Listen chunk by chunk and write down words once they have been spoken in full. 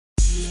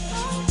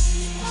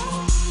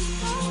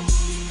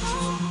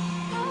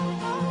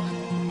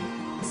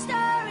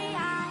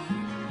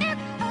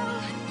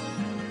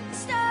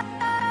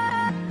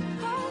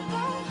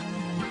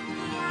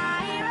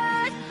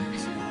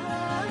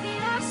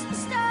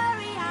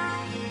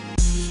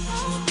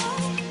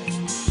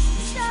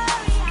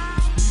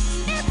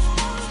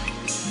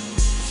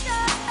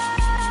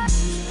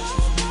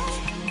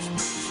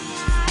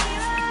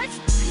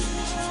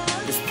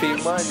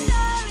money.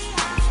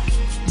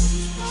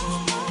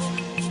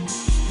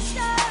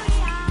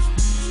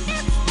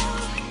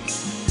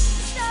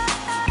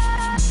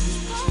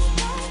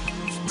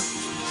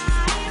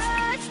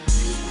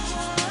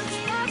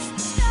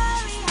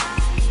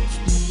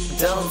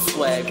 Dumb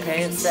swag,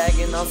 pants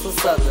sagging on some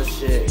southern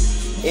shit.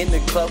 In the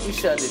club we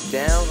shut it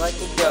down like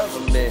the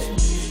government.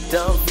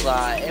 Dumb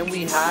fly, and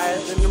we higher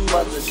than the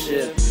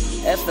mothership.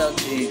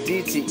 FLG,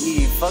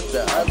 DTE, fuck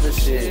the other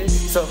shit.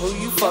 So who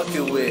you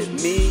fucking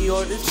with, me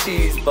or the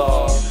cheese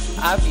ball?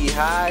 I be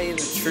high in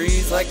the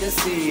trees like a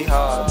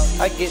seahawk.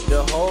 I get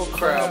the whole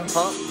crowd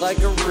pumped like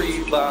a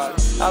Reebok.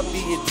 I'll be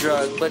a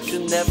drug, but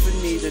you'll never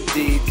need a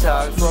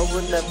detox. Bro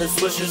will never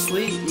switch or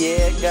sleep,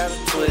 yeah, gotta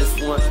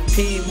twist one.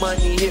 P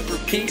money hit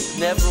repeat,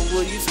 never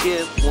will you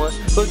skip one.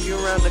 Boogie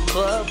around the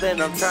club and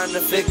I'm trying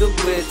to figure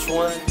which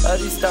one of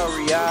these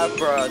starry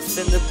eyebrows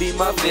finna be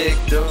my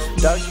victim.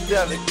 Dog, you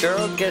got a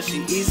girl, guess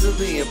she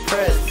easily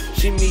impressed.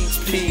 She meets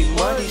P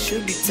money,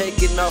 should be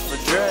taking off her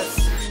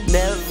dress.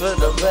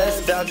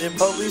 Nevertheless, dodging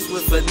police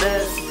with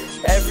finesse.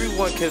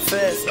 Everyone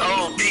confess,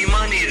 oh, P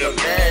money the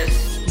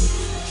best.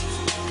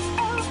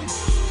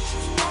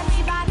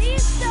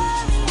 Everybody's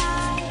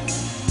starry-eyed,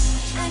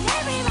 and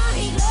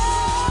everybody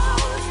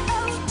goes.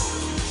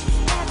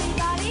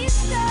 Everybody's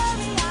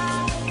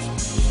starry-eyed,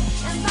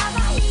 and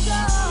bye-bye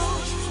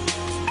goes.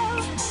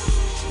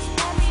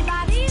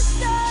 Everybody's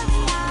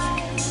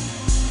starry-eyed,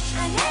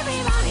 and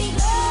everybody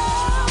goes.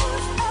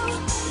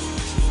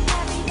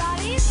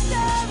 Everybody's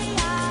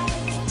starry-eyed.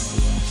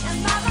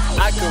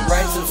 I could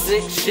write some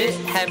sick shit,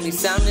 have me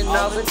sounding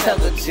all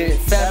intelligent.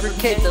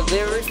 Fabricate the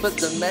lyrics, but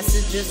the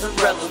message is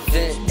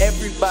irrelevant.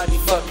 Everybody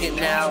fucking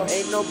now,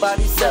 ain't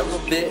nobody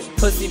celibate.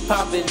 Pussy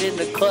popping in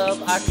the club,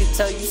 I can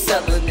tell you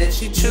selling it.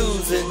 She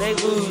choosing, they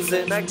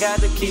losing, I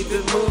gotta keep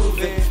it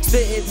moving.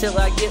 Spitting till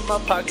I get my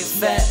pockets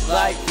fat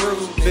like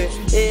Ruben.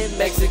 In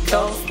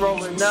Mexico,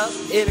 rolling up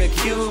in a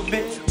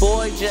Cuban.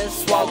 Boy,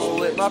 just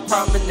swallow it, my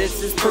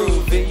prominence is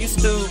proven. You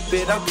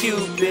stupid, I'm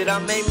Cupid,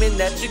 I'm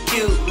aiming at your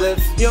cute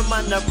lips. You're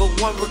my number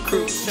one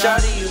recruit,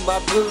 shawty, you my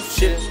blue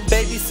chip.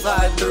 Baby,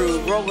 slide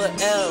through, roll a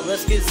L,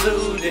 let's get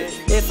zooted.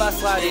 If I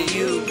slide at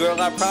you, girl,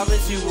 I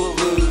promise you will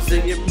lose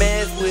it. Your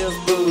man's wheels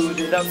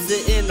booted, I'm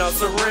sitting on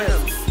some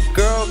rims.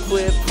 Girl,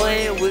 quit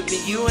playing with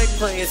me, you ain't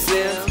playing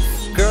Sims.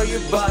 Girl,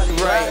 your body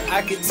right,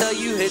 I can tell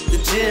you hit the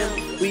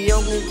gym. We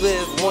only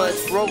live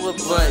once, roll a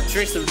blunt,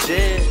 drink some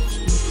gin.